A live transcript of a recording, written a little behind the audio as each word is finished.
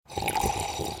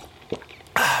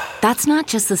That's not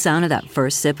just the sound of that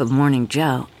first sip of Morning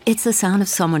Joe. It's the sound of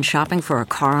someone shopping for a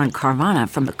car on Carvana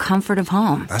from the comfort of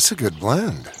home. That's a good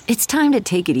blend. It's time to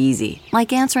take it easy,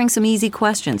 like answering some easy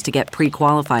questions to get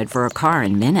pre-qualified for a car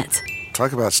in minutes.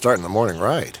 Talk about starting the morning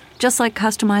right. Just like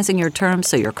customizing your terms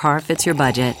so your car fits your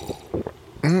budget.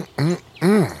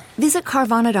 Visit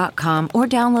Carvana.com or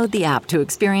download the app to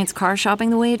experience car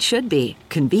shopping the way it should be.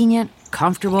 Convenient,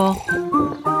 comfortable.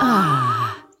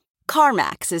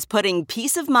 CarMax is putting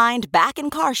peace of mind back in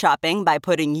car shopping by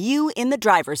putting you in the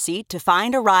driver's seat to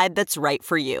find a ride that's right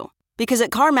for you. Because at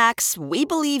CarMax, we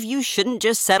believe you shouldn't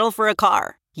just settle for a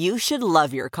car. You should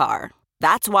love your car.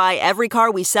 That's why every car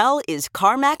we sell is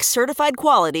CarMax certified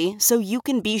quality, so you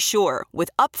can be sure with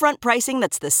upfront pricing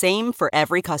that's the same for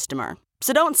every customer.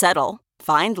 So don't settle.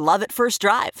 Find love at first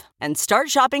drive and start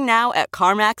shopping now at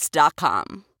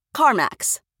CarMax.com.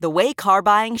 CarMax, the way car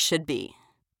buying should be.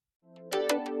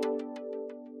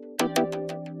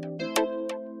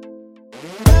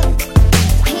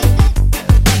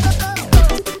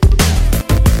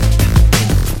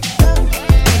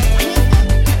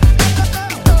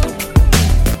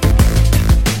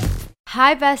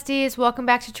 Hi besties, welcome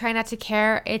back to Try Not to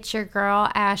Care. It's your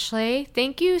girl, Ashley.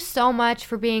 Thank you so much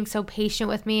for being so patient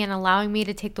with me and allowing me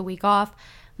to take the week off.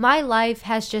 My life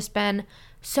has just been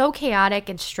so chaotic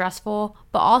and stressful,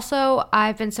 but also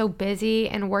I've been so busy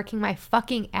and working my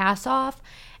fucking ass off,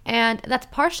 and that's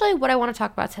partially what I want to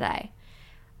talk about today.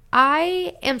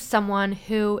 I am someone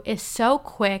who is so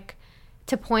quick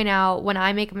to point out when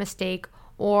I make a mistake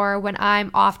or when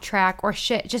I'm off track or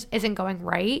shit just isn't going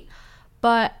right.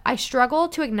 But I struggle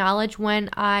to acknowledge when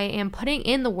I am putting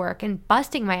in the work and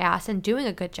busting my ass and doing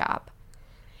a good job.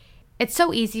 It's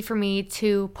so easy for me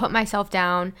to put myself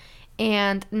down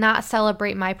and not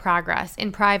celebrate my progress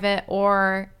in private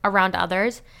or around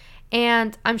others.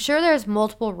 And I'm sure there's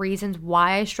multiple reasons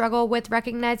why I struggle with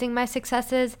recognizing my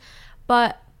successes,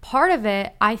 but part of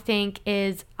it, I think,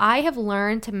 is I have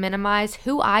learned to minimize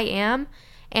who I am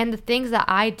and the things that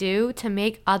I do to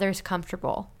make others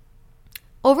comfortable.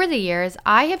 Over the years,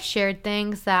 I have shared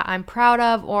things that I'm proud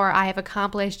of or I have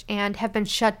accomplished and have been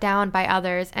shut down by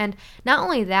others. And not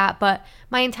only that, but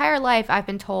my entire life I've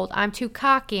been told I'm too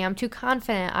cocky, I'm too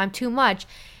confident, I'm too much.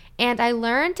 And I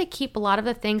learned to keep a lot of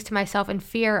the things to myself in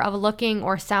fear of looking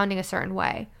or sounding a certain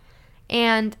way.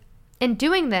 And in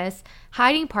doing this,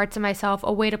 hiding parts of myself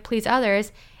a way to please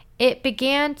others, it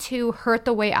began to hurt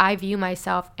the way I view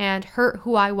myself and hurt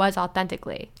who I was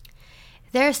authentically.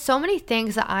 There are so many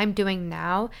things that I'm doing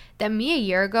now that me a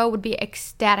year ago would be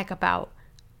ecstatic about.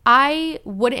 I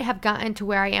wouldn't have gotten to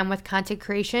where I am with content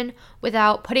creation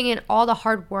without putting in all the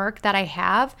hard work that I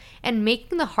have and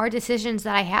making the hard decisions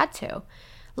that I had to.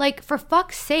 Like, for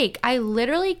fuck's sake, I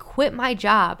literally quit my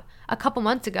job a couple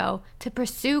months ago to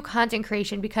pursue content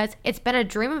creation because it's been a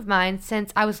dream of mine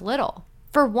since I was little.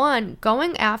 For one,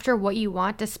 going after what you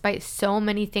want despite so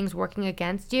many things working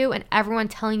against you and everyone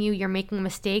telling you you're making a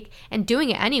mistake and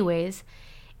doing it anyways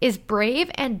is brave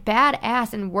and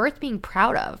badass and worth being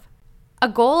proud of. A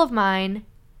goal of mine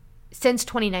since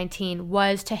 2019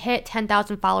 was to hit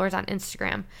 10,000 followers on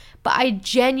Instagram, but I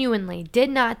genuinely did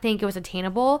not think it was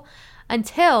attainable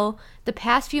until the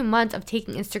past few months of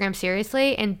taking Instagram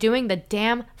seriously and doing the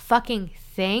damn fucking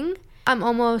thing. I'm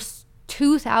almost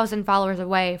 2,000 followers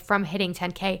away from hitting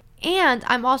 10K. And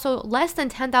I'm also less than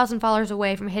 10,000 followers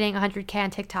away from hitting 100K on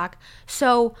TikTok.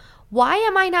 So why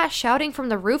am I not shouting from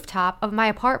the rooftop of my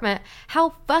apartment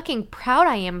how fucking proud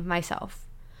I am of myself?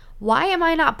 Why am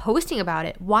I not posting about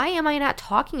it? Why am I not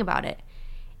talking about it?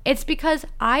 It's because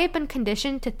I have been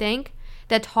conditioned to think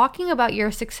that talking about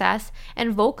your success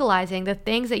and vocalizing the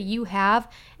things that you have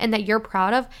and that you're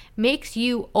proud of makes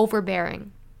you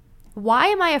overbearing. Why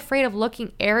am I afraid of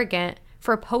looking arrogant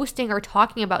for posting or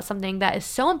talking about something that is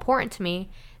so important to me,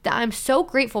 that I'm so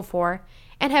grateful for,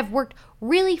 and have worked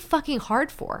really fucking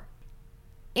hard for?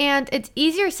 And it's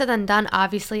easier said than done,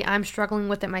 obviously. I'm struggling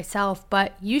with it myself,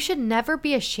 but you should never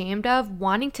be ashamed of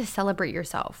wanting to celebrate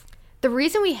yourself. The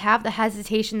reason we have the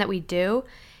hesitation that we do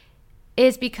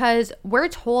is because we're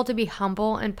told to be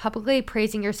humble, and publicly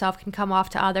praising yourself can come off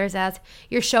to others as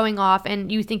you're showing off and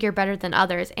you think you're better than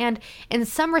others. And in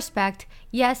some respect,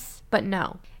 yes, but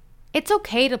no. It's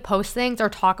okay to post things or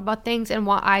talk about things and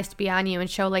want eyes to be on you and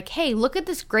show like, hey, look at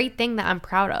this great thing that I'm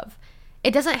proud of.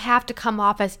 It doesn't have to come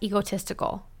off as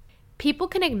egotistical. People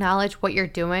can acknowledge what you're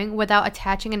doing without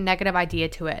attaching a negative idea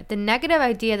to it. The negative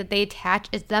idea that they attach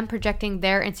is them projecting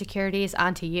their insecurities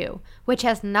onto you, which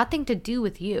has nothing to do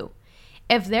with you.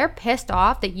 If they're pissed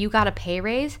off that you got a pay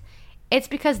raise, It's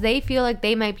because they feel like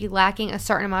they might be lacking a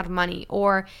certain amount of money,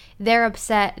 or they're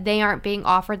upset they aren't being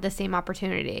offered the same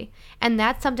opportunity. And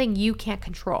that's something you can't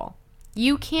control.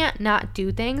 You can't not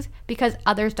do things because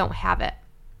others don't have it.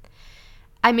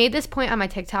 I made this point on my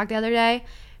TikTok the other day.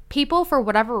 People, for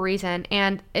whatever reason,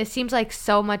 and it seems like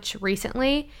so much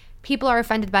recently, people are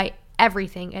offended by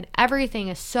everything, and everything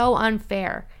is so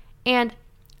unfair. And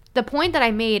the point that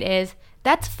I made is,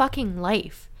 that's fucking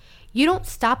life. You don't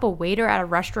stop a waiter at a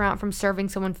restaurant from serving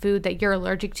someone food that you're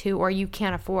allergic to or you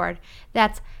can't afford.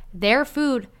 That's their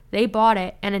food, they bought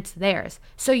it, and it's theirs.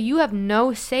 So you have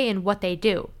no say in what they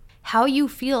do. How you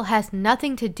feel has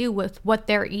nothing to do with what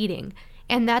they're eating.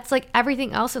 And that's like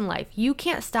everything else in life. You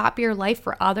can't stop your life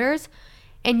for others,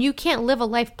 and you can't live a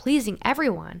life pleasing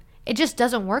everyone. It just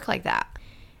doesn't work like that.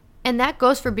 And that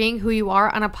goes for being who you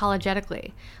are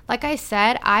unapologetically. Like I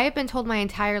said, I have been told my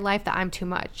entire life that I'm too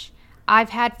much.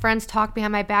 I've had friends talk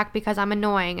behind my back because I'm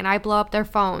annoying and I blow up their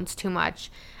phones too much.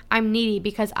 I'm needy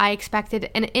because I expected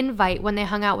an invite when they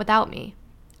hung out without me.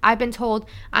 I've been told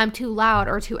I'm too loud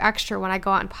or too extra when I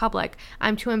go out in public.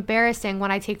 I'm too embarrassing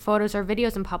when I take photos or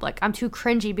videos in public. I'm too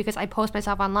cringy because I post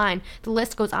myself online. The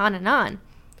list goes on and on.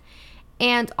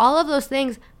 And all of those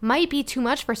things might be too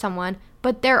much for someone,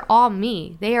 but they're all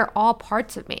me. They are all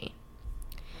parts of me.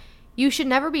 You should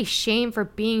never be shamed for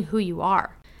being who you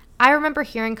are. I remember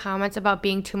hearing comments about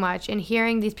being too much and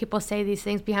hearing these people say these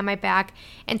things behind my back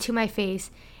and to my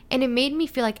face, and it made me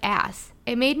feel like ass.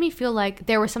 It made me feel like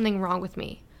there was something wrong with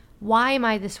me. Why am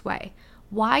I this way?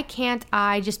 Why can't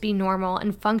I just be normal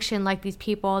and function like these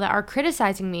people that are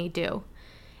criticizing me do?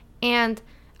 And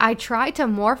I tried to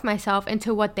morph myself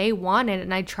into what they wanted,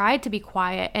 and I tried to be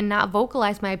quiet and not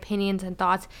vocalize my opinions and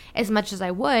thoughts as much as I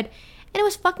would, and it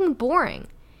was fucking boring.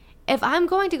 If I'm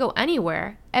going to go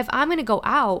anywhere, if I'm going to go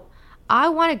out, I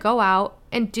want to go out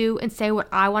and do and say what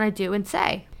I want to do and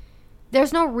say.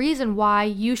 There's no reason why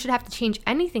you should have to change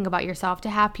anything about yourself to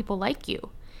have people like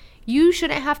you. You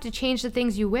shouldn't have to change the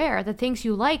things you wear, the things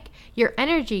you like, your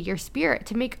energy, your spirit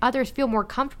to make others feel more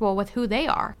comfortable with who they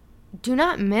are. Do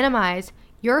not minimize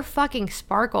your fucking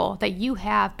sparkle that you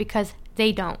have because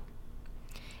they don't.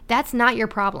 That's not your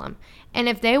problem. And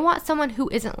if they want someone who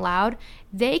isn't loud,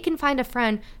 they can find a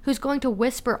friend who's going to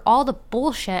whisper all the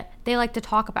bullshit they like to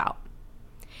talk about.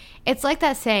 It's like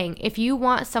that saying, if you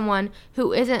want someone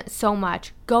who isn't so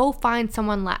much, go find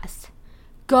someone less.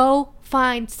 Go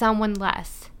find someone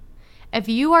less. If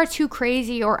you are too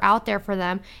crazy or out there for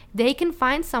them, they can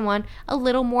find someone a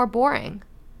little more boring.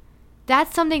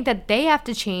 That's something that they have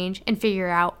to change and figure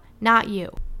out, not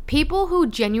you. People who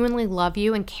genuinely love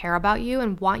you and care about you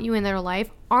and want you in their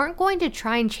life aren't going to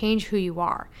try and change who you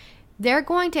are. They're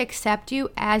going to accept you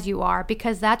as you are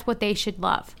because that's what they should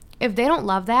love. If they don't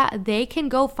love that, they can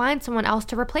go find someone else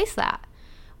to replace that.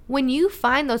 When you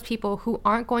find those people who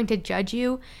aren't going to judge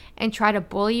you and try to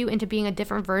bully you into being a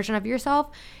different version of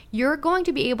yourself, you're going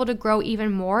to be able to grow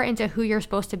even more into who you're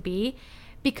supposed to be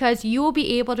because you will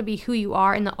be able to be who you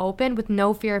are in the open with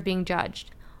no fear of being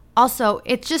judged. Also,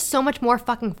 it's just so much more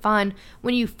fucking fun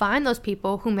when you find those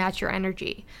people who match your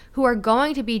energy, who are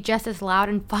going to be just as loud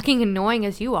and fucking annoying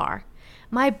as you are.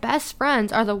 My best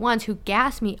friends are the ones who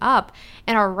gas me up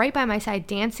and are right by my side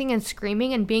dancing and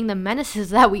screaming and being the menaces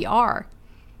that we are.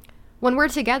 When we're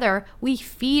together, we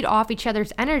feed off each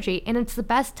other's energy and it's the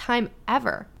best time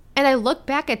ever. And I look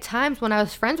back at times when I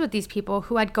was friends with these people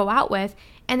who I'd go out with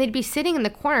and they'd be sitting in the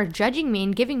corner judging me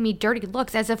and giving me dirty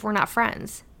looks as if we're not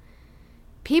friends.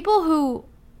 People who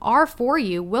are for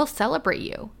you will celebrate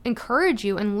you, encourage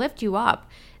you, and lift you up.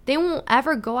 They won't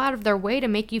ever go out of their way to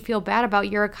make you feel bad about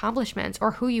your accomplishments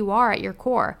or who you are at your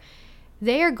core.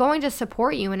 They are going to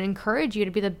support you and encourage you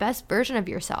to be the best version of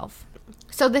yourself.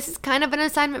 So this is kind of an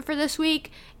assignment for this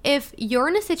week. If you're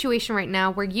in a situation right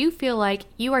now where you feel like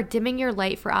you are dimming your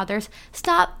light for others,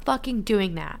 stop fucking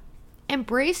doing that.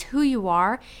 Embrace who you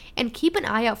are and keep an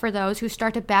eye out for those who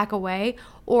start to back away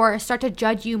or start to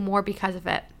judge you more because of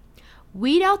it.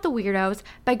 Weed out the weirdos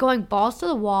by going balls to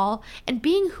the wall and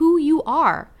being who you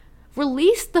are.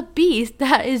 Release the beast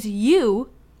that is you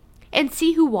and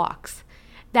see who walks.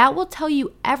 That will tell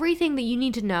you everything that you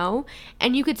need to know,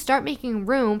 and you could start making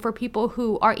room for people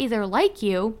who are either like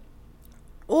you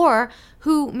or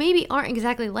who maybe aren't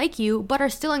exactly like you but are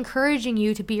still encouraging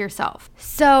you to be yourself.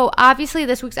 So obviously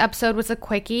this week's episode was a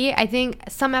quickie. I think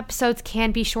some episodes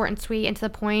can be short and sweet and to the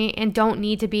point and don't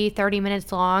need to be 30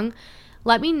 minutes long.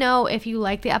 Let me know if you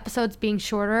like the episodes being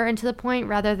shorter and to the point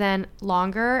rather than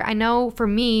longer. I know for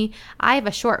me, I have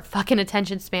a short fucking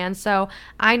attention span, so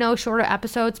I know shorter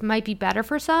episodes might be better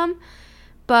for some,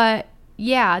 but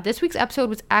yeah, this week's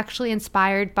episode was actually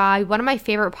inspired by one of my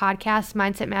favorite podcasts,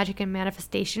 Mindset, Magic, and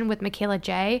Manifestation with Michaela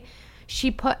J.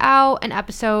 She put out an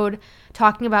episode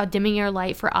talking about dimming your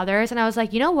light for others, and I was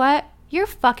like, you know what? You're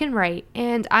fucking right.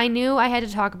 And I knew I had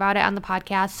to talk about it on the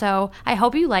podcast, so I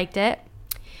hope you liked it.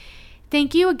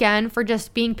 Thank you again for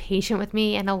just being patient with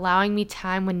me and allowing me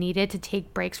time when needed to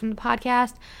take breaks from the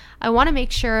podcast. I want to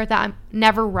make sure that I'm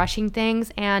never rushing things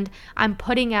and I'm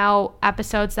putting out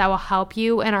episodes that will help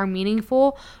you and are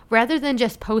meaningful rather than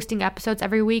just posting episodes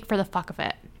every week for the fuck of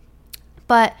it.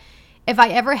 But if I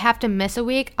ever have to miss a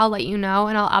week, I'll let you know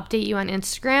and I'll update you on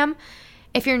Instagram.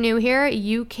 If you're new here,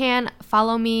 you can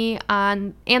follow me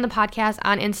and the podcast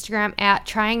on Instagram at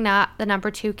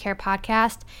tryingnot2care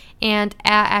podcast and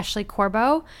at Ashley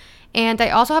Corbo. And I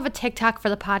also have a TikTok for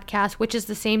the podcast, which is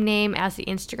the same name as the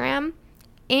Instagram.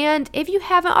 And if you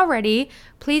haven't already,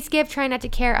 please give Try Not to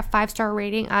Care a 5-star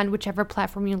rating on whichever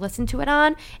platform you listen to it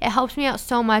on. It helps me out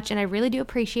so much and I really do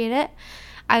appreciate it.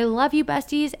 I love you,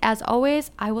 besties. As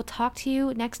always, I will talk to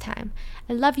you next time.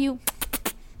 I love you.